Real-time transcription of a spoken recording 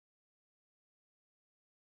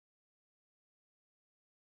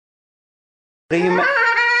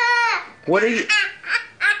What are you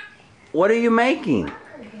What are you making?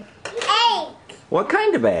 Eggs. What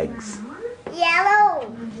kind of eggs?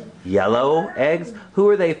 Yellow. Yellow eggs? Who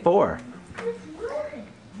are they for?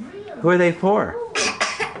 Who are they for?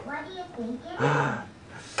 I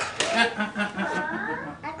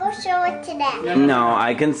go show it to them. No,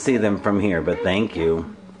 I can see them from here, but thank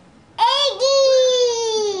you.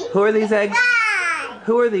 Eggy. Who are these eggs?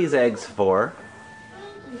 Who are these eggs for?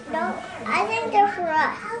 No, I think they're for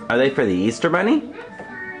us. Are they for the Easter Bunny?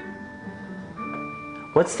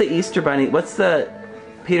 What's the Easter Bunny? What's the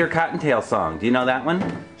Peter Cottontail song? Do you know that one?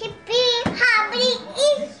 Hippie hoppity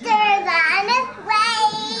Easter's on its way.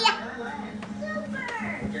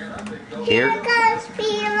 Here comes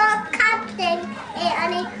Peter Cotton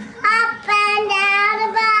and he hopping down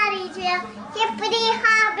the body trail. Hippity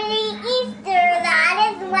hoppity Easter's on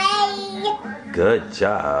its way. Good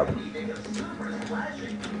job.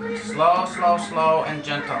 Slow, slow, slow, and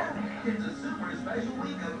gentle.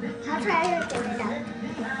 I'll try to get it up.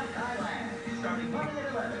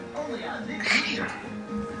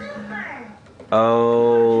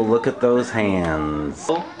 Oh, look at those hands.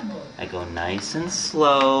 I go nice and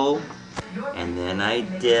slow, and then I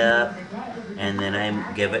dip, and then I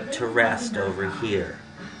give it to rest over here.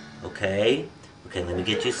 Okay? Okay, let me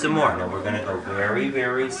get you some more. Now we're going to go very,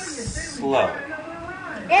 very slow.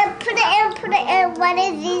 And put it in one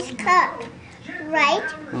of these cups, right?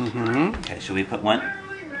 Mm-hmm. Okay, should we put one?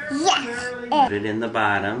 Yes. Put it in the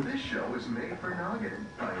bottom. Okay,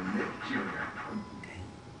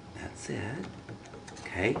 that's it.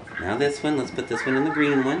 Okay, now this one. Let's put this one in the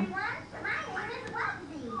green one.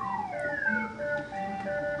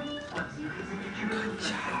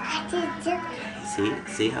 Good job.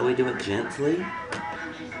 See how we do it gently?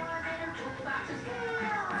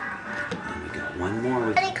 And we got one more.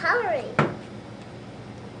 What are they coloring?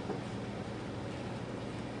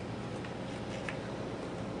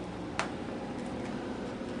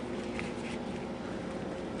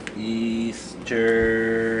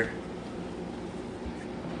 Easter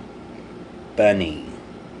Bunny.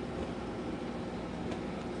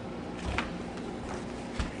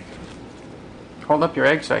 Hold up your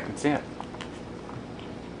egg so I can see it.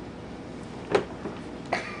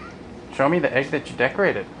 Show me the egg that you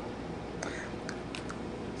decorated.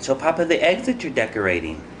 Show Papa the eggs that you're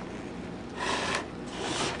decorating.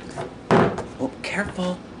 Oh,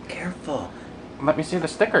 careful, careful. Let me see the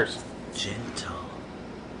stickers. Gentle.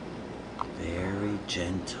 Very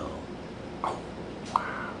gentle.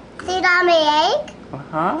 See it on my egg?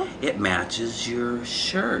 Uh-huh. It matches your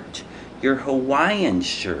shirt, your Hawaiian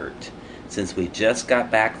shirt. Since we just got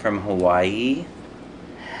back from Hawaii.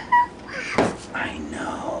 I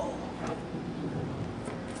know.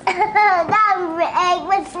 That egg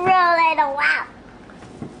was real little. Wow.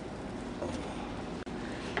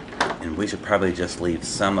 And we should probably just leave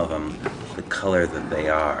some of them the color that they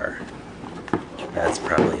are. That's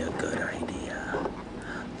probably a good idea.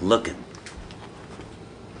 Look at.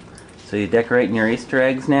 So you decorating your Easter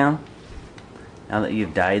eggs now? Now that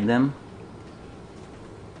you've dyed them?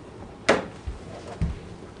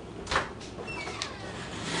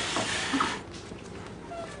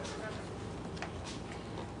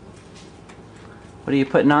 What are you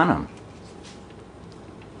putting on them?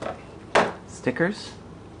 Stickers?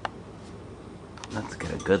 Let's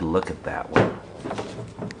get a good look at that one.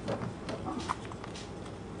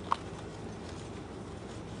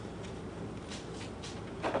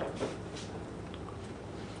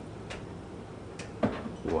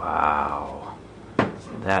 Wow,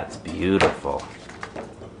 that's beautiful.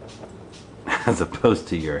 As opposed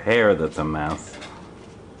to your hair that's a mess.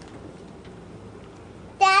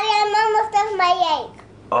 Daddy, I'm almost off my egg.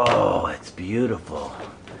 Oh, it's beautiful.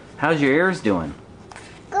 How's your ears doing?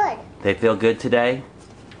 Good. They feel good today?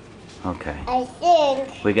 Okay. I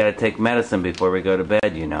think. We gotta take medicine before we go to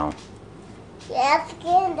bed, you know. Yeah, it's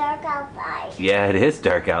getting dark outside. Yeah, it is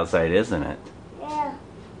dark outside, isn't it? Yeah.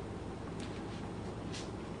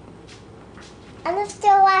 I'm gonna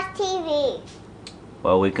still watch TV.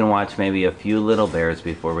 Well, we can watch maybe a few Little Bears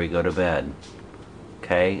before we go to bed.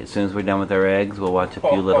 Okay? As soon as we're done with our eggs, we'll watch a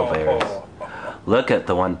few Little Bears. Look at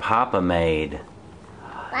the one Papa made.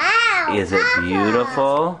 Wow. Is it Papa.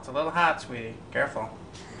 beautiful? It's a little hot, sweetie. Careful.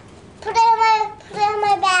 Put it in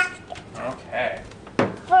my basket. Okay.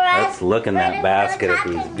 For us. Let's look in that basket at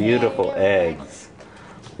these beautiful eggs.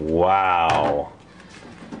 Wow.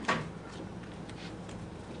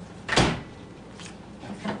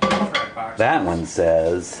 That one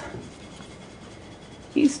says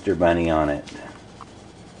Easter Bunny on it.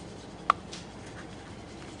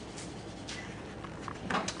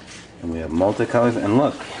 And we have multicolors. And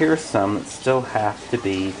look, here's some that still have to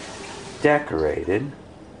be decorated.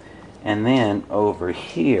 And then over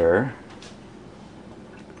here,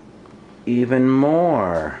 even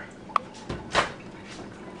more.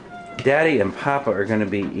 Daddy and Papa are going to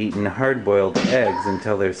be eating hard-boiled eggs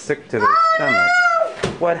until they're sick to their stomach.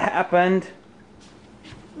 What happened?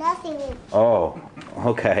 Nothing. Oh,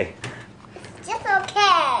 okay. It's just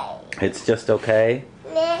okay. It's just okay?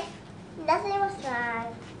 Nah, nothing was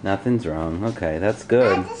wrong. Nothing's wrong. Okay, that's I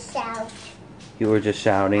good. just shout. You were just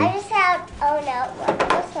shouting? I just shout, oh no, nothing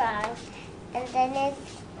was wrong. And then it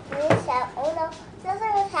shout, oh no, nothing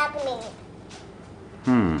was happening.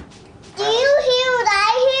 Do you hear what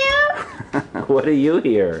I hear? What do you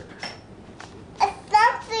hear? It's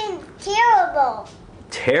something terrible.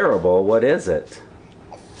 Terrible? What is it?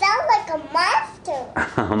 It sounds like a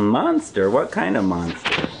monster. A monster? What kind of monster?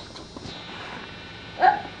 Did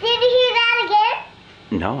you hear that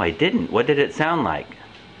again? No, I didn't. What did it sound like?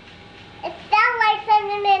 It sounds like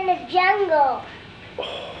something in the jungle.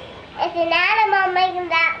 It's an animal making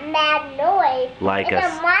that mad noise. Like it's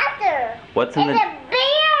a monster. What's in it's a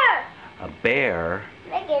bear. A bear?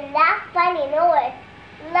 Making that funny noise.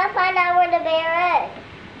 Let's find out where the bear is.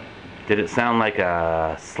 Did it sound like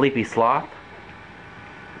a sleepy sloth?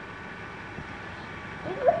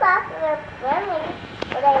 These sloths are friendly,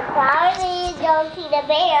 but they probably don't see the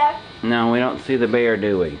bear. No, we don't see the bear,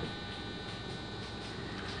 do we?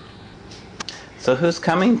 So who's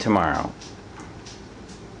coming tomorrow?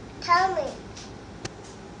 Tell me.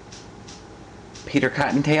 Peter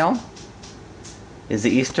Cottontail? Is the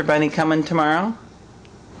Easter Bunny coming tomorrow?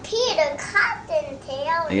 Peter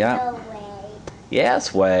Cottontail? Yeah. No way.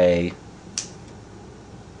 Yes, way.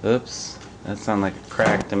 Oops, that sounded like a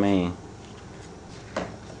crack to me.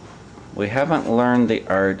 We haven't learned the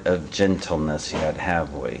art of gentleness yet,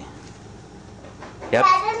 have we? Yep.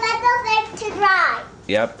 Try to let those eggs to dry.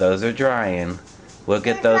 Yep, those are drying. We'll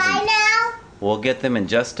get They're those. dry now? We'll get them in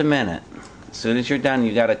just a minute. As soon as you're done,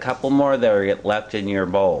 you got a couple more that are left in your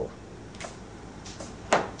bowl.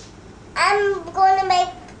 I'm going to make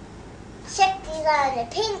chickpeas on a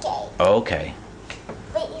pancake. Okay.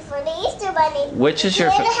 Wait for the Easter Bunny. Which is your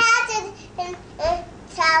We had to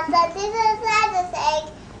tell that this is Santa's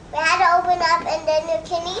egg. We had to open up and then you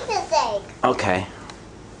can eat this egg. Okay.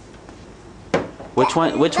 Which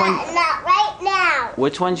one? Which one? Not right now.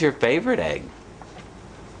 Which one's your favorite egg?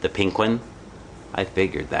 The pink one? I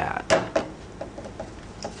figured that.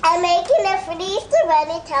 I'm making it for the Easter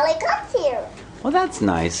Bunny till he comes here. Well, that's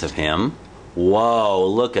nice of him. Whoa,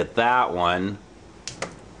 look at that one.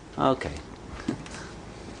 Okay.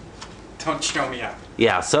 Don't show me up.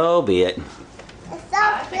 Yeah, so be it. It's so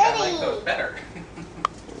I pretty. think I like those better.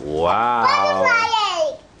 Wow.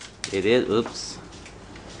 Butterfly egg. It is. Oops.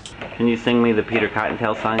 Can you sing me the Peter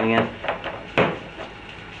Cottontail song again?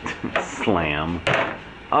 Slam.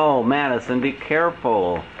 Oh, Madison, be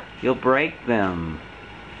careful. You'll break them.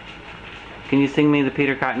 Can you sing me the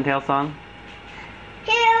Peter Cottontail song?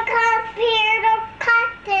 Here comes Peter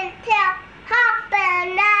Cottontail,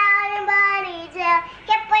 hopping down a bunny tail.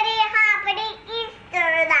 Hippity hoppity Easter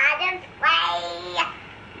light and sleigh.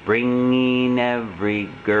 Bringing every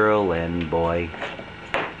girl and boy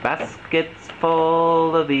baskets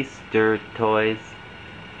full of Easter toys.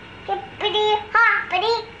 Hippity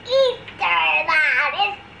hoppity Easter light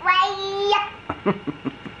and sleigh.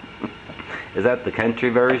 Is that the country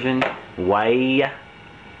version? Way.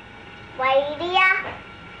 Waidia,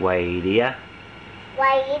 Waidia.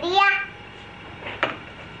 waidia.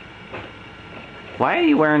 Why are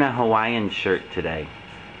you wearing a Hawaiian shirt today?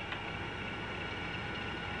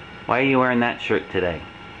 Why are you wearing that shirt today?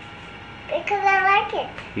 Because I like it.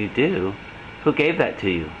 You do? Who gave that to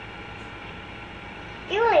you?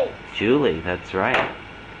 Julie. Julie, that's right.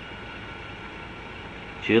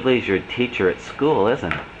 Julie's your teacher at school,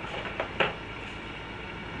 isn't it?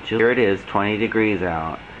 Julie, here it is, 20 degrees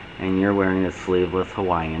out, and you're wearing a sleeveless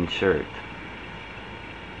Hawaiian shirt.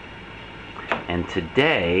 And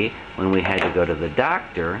today, when we had to go to the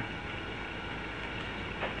doctor,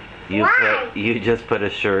 you Why? you just put a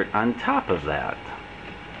shirt on top of that.